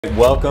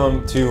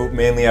Welcome to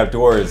Mainly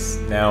Outdoors.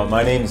 Now,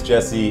 my name is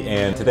Jesse,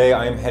 and today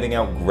I am heading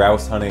out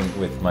grouse hunting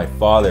with my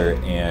father,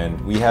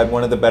 and we had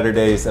one of the better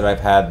days that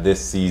I've had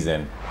this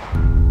season.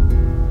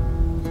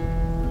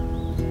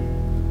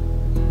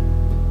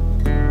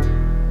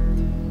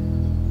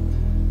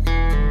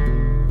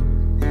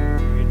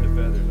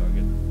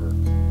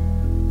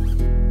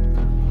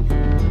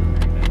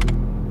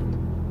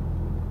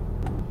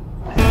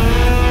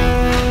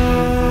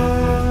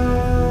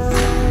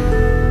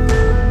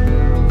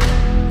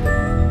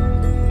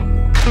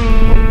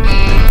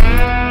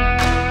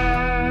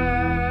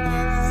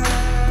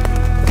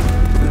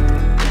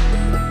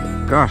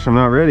 Gosh, I'm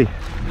not ready.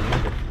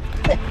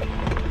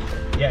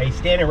 Yeah, he's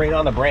standing right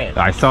on the branch.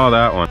 I saw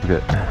that one.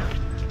 Good.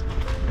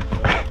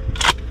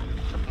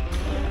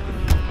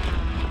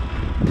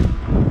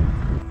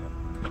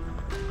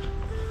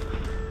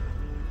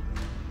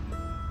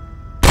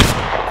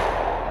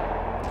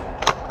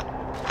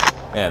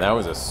 Man, that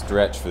was a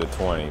stretch for the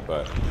 20,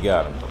 but you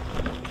got him,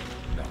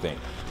 I think.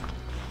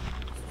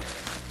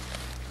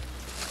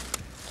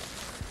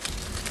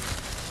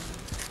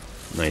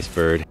 Nice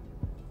bird.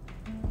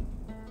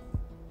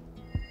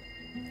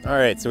 All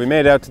right, so we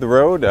made it out to the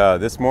road.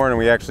 This morning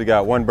we actually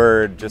got one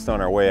bird just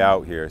on our way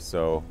out here,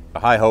 so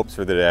high hopes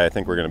for the day. I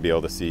think we're gonna be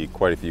able to see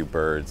quite a few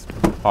birds.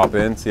 Hop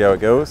in, see how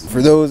it goes.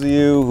 For those of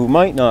you who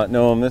might not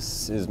know him,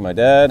 this is my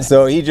dad.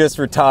 So he just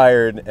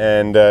retired,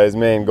 and his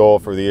main goal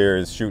for the year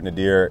is shooting a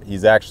deer.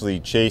 He's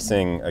actually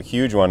chasing a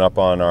huge one up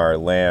on our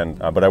land,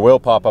 but I will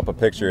pop up a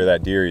picture of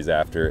that deer he's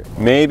after.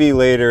 Maybe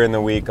later in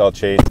the week I'll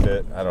chase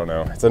it, I don't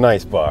know. It's a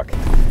nice buck.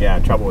 Yeah,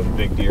 trouble with a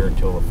big deer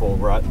until the full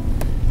rut.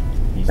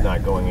 He's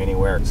not going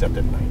anywhere except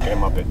at night. Get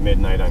him up at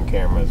midnight on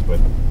cameras, but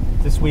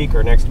this week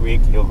or next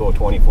week he'll go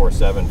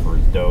 24/7 for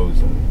his does,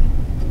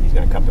 and he's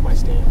gonna come to my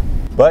stand.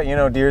 But you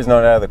know, deer's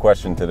not out of the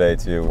question today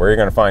too. Where you're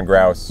gonna find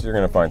grouse, you're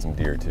gonna find some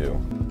deer too.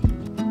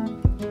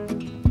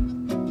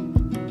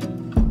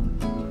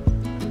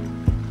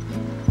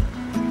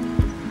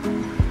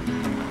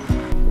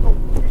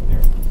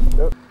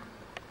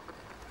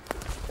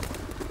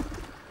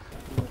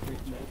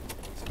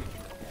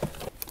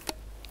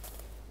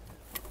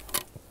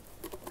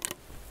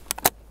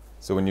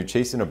 So when you're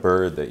chasing a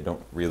bird that you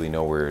don't really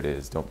know where it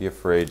is, don't be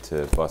afraid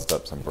to bust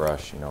up some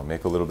brush, you know,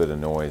 make a little bit of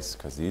noise,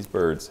 because these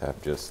birds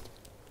have just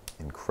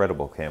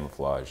incredible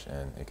camouflage,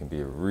 and it can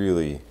be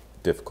really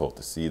difficult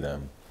to see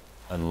them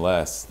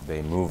unless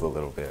they move a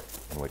little bit,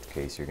 in which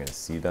case you're going to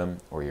see them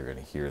or you're going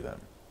to hear them.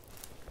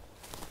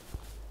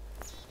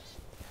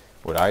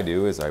 What I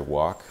do is I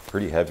walk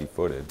pretty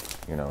heavy-footed,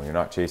 you know, you're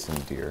not chasing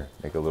deer,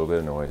 make a little bit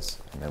of noise,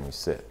 and then we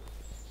sit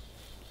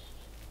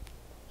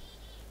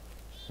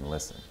and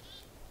listen.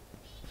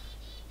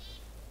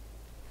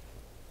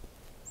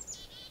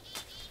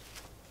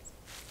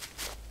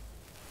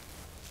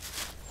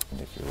 And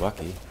if you're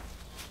lucky,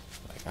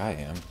 like I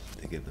am,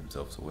 they give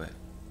themselves away.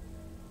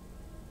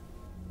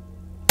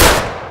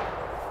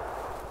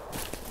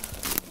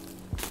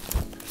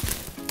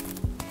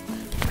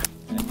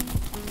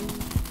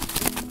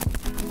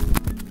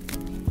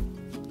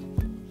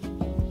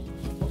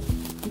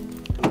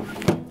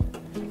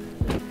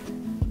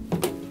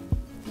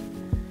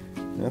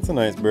 That's a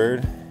nice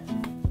bird.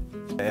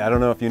 I don't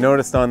know if you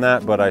noticed on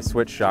that, but I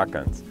switched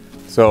shotguns.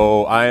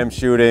 So I am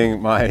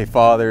shooting my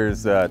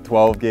father's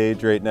 12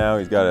 gauge right now.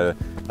 He's got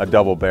a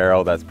double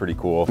barrel, that's pretty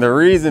cool. The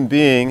reason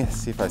being, let's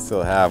see if I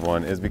still have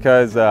one, is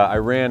because I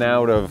ran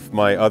out of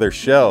my other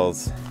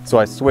shells. So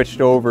I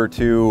switched over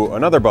to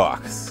another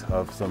box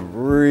of some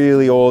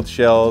really old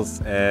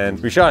shells, and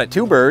we shot at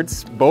 2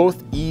 birds,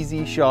 both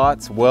easy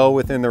shots, well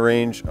within the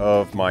range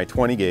of my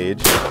 20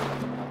 gauge.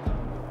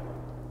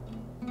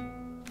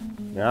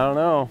 I don't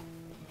know.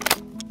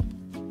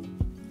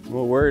 I'm a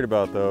little worried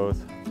about those.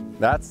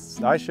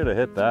 I should have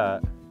hit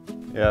that.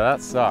 Yeah,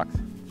 that sucked.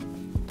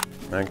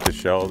 I think the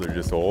shells are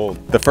just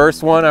old. The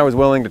first one, I was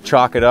willing to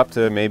chalk it up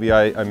to maybe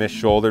I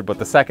misshouldered, but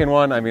the second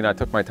one, I mean, I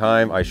took my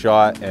time, I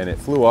shot, and it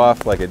flew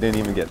off like it didn't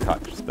even get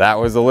touched. That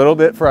was a little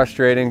bit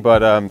frustrating,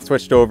 but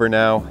switched over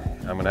now.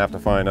 I'm gonna have to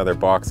find another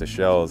box of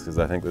shells because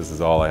I think this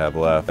is all I have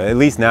left. At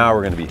least now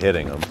we're gonna be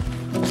hitting them.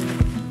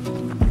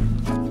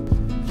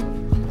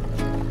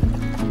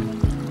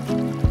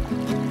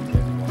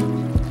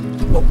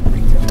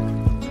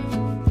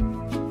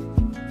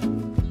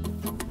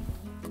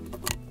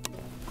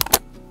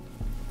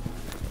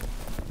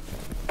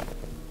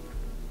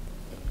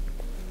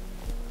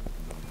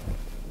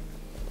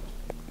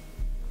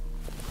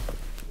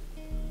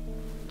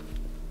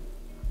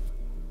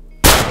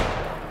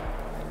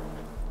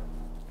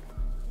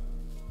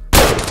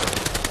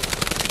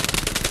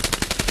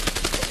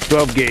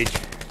 12 gauge.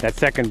 That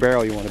second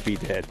barrel you want to be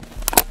dead.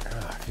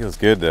 Feels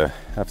good to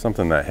have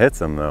something that hits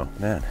them though.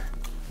 Man,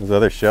 those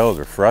other shells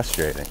are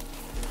frustrating.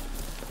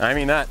 I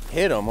mean, that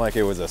hit him like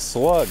it was a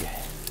slug.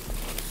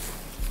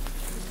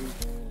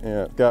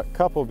 Yeah, got a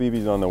couple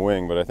BBs on the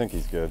wing, but I think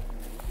he's good.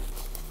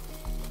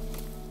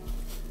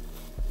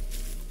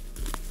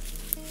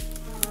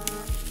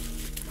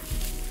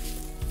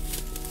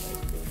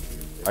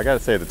 I gotta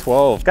say the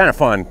 12 is kind of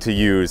fun to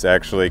use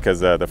actually,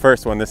 because the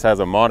first one, this has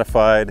a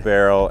modified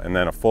barrel and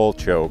then a full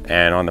choke.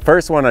 And on the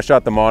first one I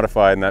shot the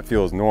modified and that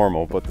feels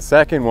normal, but the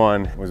second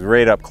one was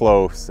right up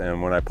close,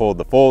 and when I pulled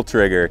the full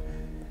trigger,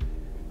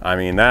 I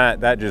mean,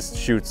 that just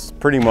shoots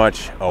pretty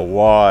much a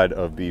wad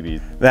of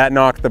BBs. That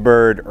knocked the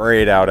bird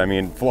right out. I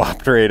mean,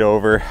 flopped right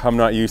over. I'm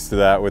not used to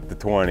that with the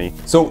 20.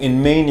 So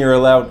in Maine, you're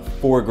allowed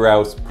 4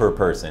 grouse per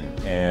person.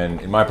 And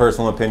in my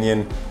personal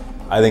opinion,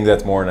 I think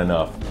that's more than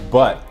enough.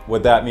 But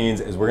what that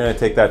means is we're gonna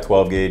take that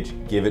 12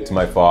 gauge, give it to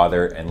my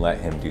father, and let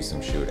him do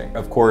some shooting.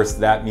 Of course,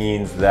 that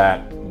means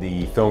that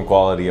the film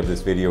quality of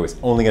this video is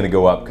only gonna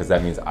go up because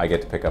that means I get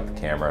to pick up the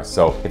camera.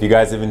 So if you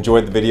guys have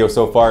enjoyed the video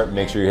so far,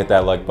 make sure you hit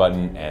that like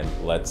button, and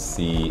let's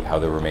see how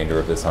the remainder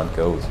of this hunt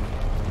goes.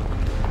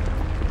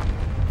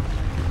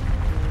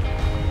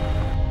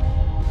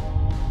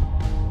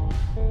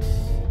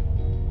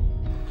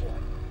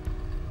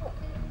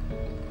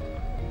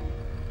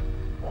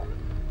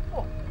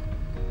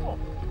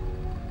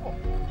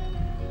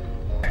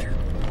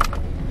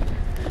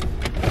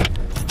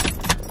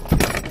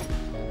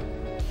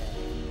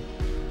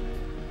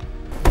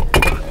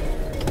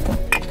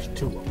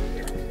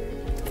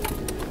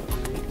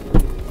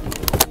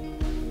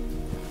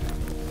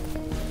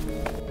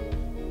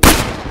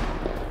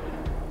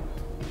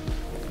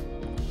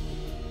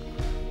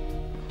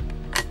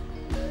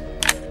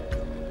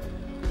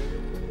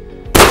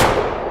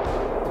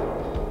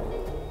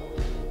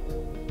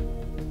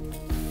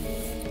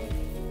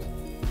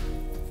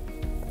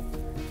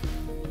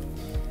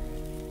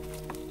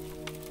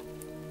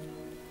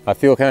 I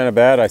feel kind of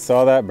bad. I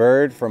saw that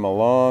bird from a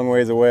long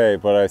ways away,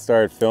 but I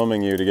started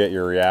filming you to get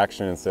your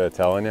reaction instead of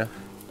telling you.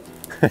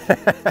 I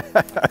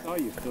saw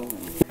you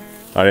filming me.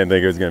 I didn't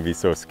think it was going to be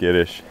so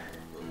skittish.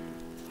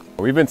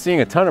 We've been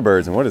seeing a ton of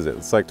birds, and what is it?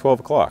 It's like 12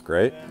 o'clock,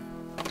 right?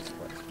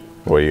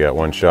 Well, you got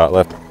one shot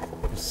left.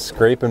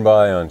 Scraping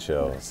by on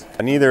shells.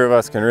 Neither of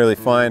us can really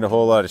find a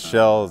whole lot of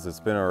shells. It's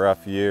been a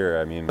rough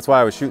year. I mean, that's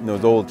why I was shooting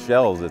those old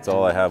shells. It's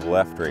all I have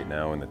left right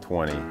now in the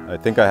 20. I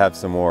think I have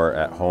some more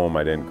at home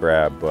I didn't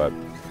grab, but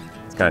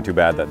it's kind of too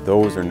bad that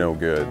those are no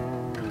good.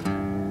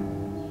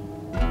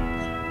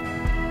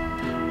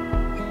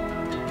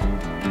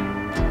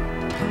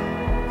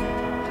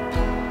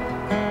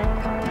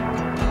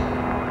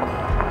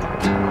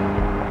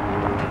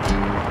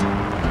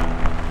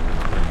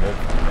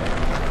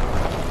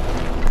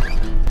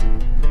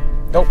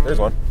 Oh, there's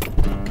one.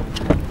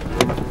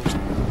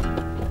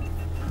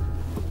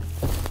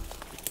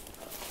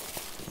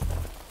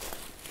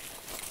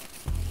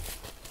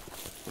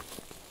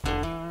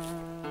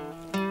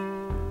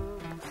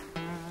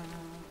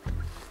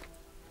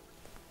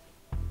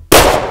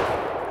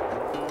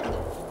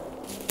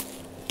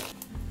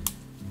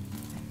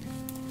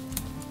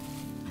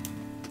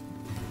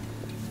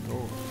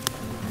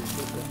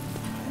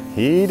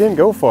 He didn't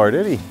go far,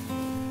 did he?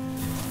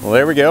 Well,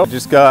 there we go.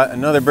 Just got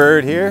another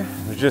bird here.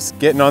 I was just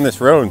getting on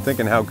this road and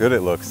thinking how good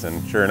it looks,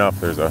 and sure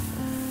enough, there's a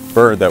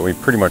bird that we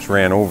pretty much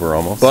ran over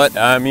almost. But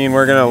I mean,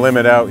 we're gonna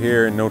limit out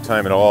here in no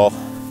time at all.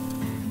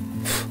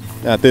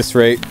 At this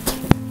rate. I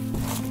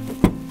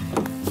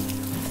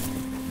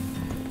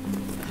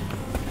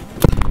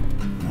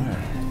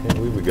can't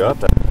believe we got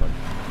that one.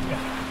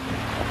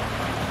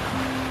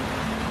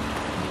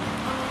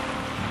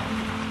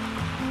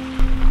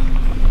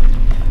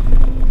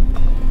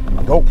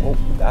 Oh,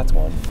 that's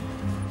one.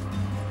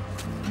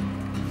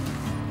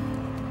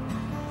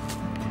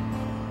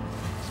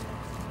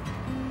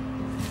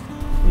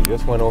 He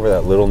just went over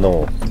that little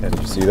knoll. Did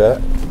you see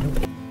that?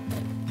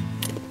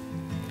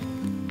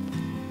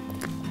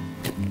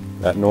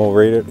 That knoll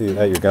right at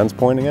your gun's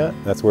pointing at?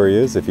 That's where he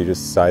is. If you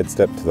just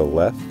sidestep to the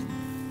left,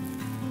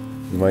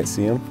 you might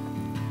see him.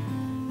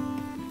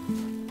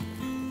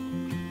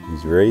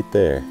 He's right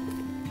there.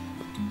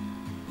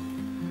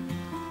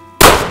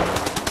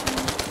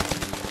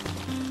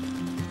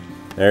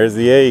 There's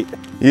the 8.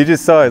 You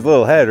just saw his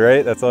little head,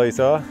 right? That's all you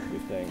saw?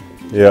 Good thing.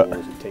 Yeah.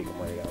 Take him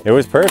right out. It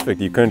was perfect.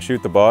 You couldn't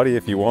shoot the body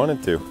if you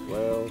wanted to.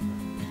 Well, we'll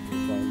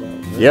find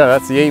out. Yeah,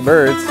 that's the 8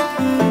 birds.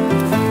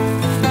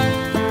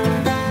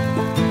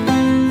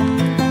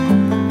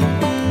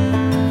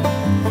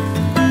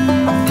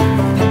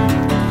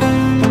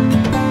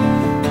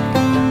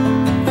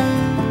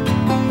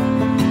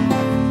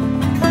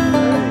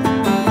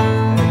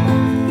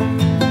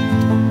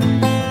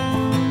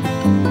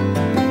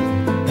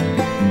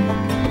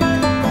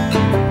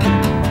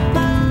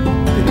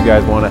 If you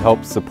guys want to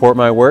help support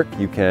my work,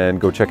 you can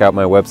go check out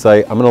my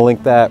website. I'm going to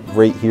link that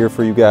right here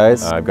for you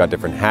guys. I've got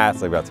different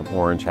hats. I've got some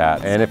orange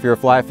hats. And if you're a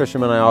fly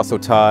fisherman, I also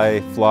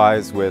tie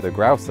flies with a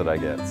grouse that I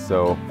get.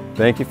 So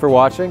thank you for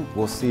watching.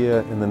 We'll see you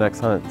in the next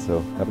hunt. So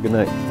have a good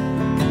night.